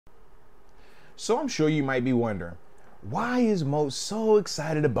So I'm sure you might be wondering, why is Moats so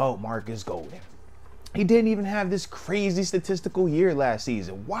excited about Markus Golden? He didn't even have this crazy statistical year last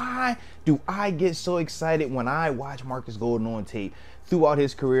season. Why do I get so excited when I watch Markus Golden on tape throughout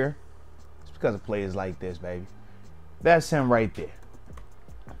his career? It's because of players like this, baby. That's him right there.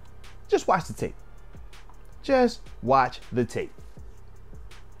 Just watch the tape. Just watch the tape.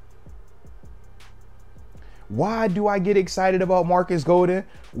 Why do I get excited about Markus Golden?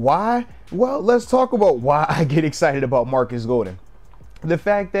 Why? Well, let's talk about why I get excited about Markus Golden. The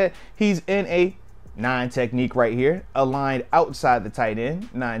fact that he's in a 9 technique right here, aligned outside the tight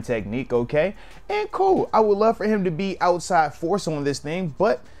end, 9 technique, okay? And cool, I would love for him to be outside force on this thing,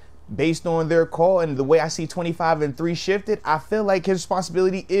 but based on their call and the way I see 25 and 3 shifted, I feel like his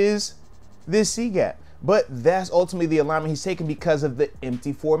responsibility is this C gap. But that's ultimately the alignment he's taking because of the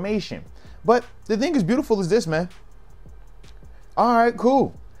empty formation. But the thing is beautiful is this, man. All right,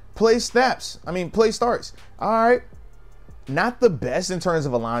 cool. Play starts. All right. Not the best in terms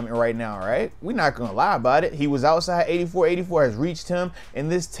of alignment right now, right? We're not going to lie about it. He was outside 84. 84 has reached him,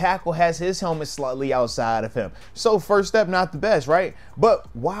 and this tackle has his helmet slightly outside of him. So first step, not the best, right? But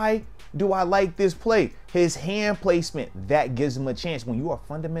why do I like this play? His hand placement, that gives him a chance. When you are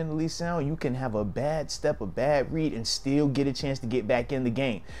fundamentally sound, you can have a bad step, a bad read, and still get a chance to get back in the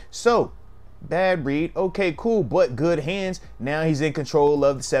game. So bad read, okay, cool, but good hands. Now he's in control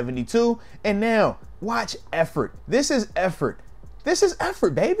of the 72. And now, watch effort. This is effort. This is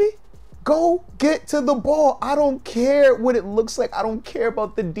effort, baby. Go get to the ball. I don't care what it looks like. I don't care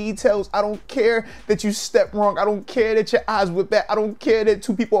about the details. I don't care that you stepped wrong. I don't care that your eyes whipped back. I don't care that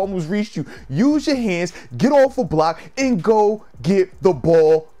 2 people almost reached you. Use your hands, get off a block, and go get the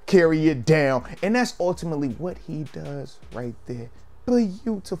ball, carry it down. And that's ultimately what he does right there.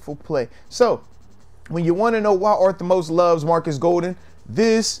 Beautiful play. So when you want to know why Arthur Moats loves Markus Golden,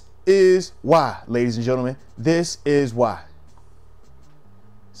 this is why, ladies and gentlemen. This is why.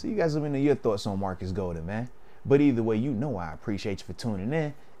 So you guys let me know your thoughts on Markus Golden, man. But either way, you know I appreciate you for tuning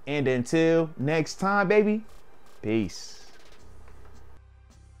in. And until next time, baby, peace.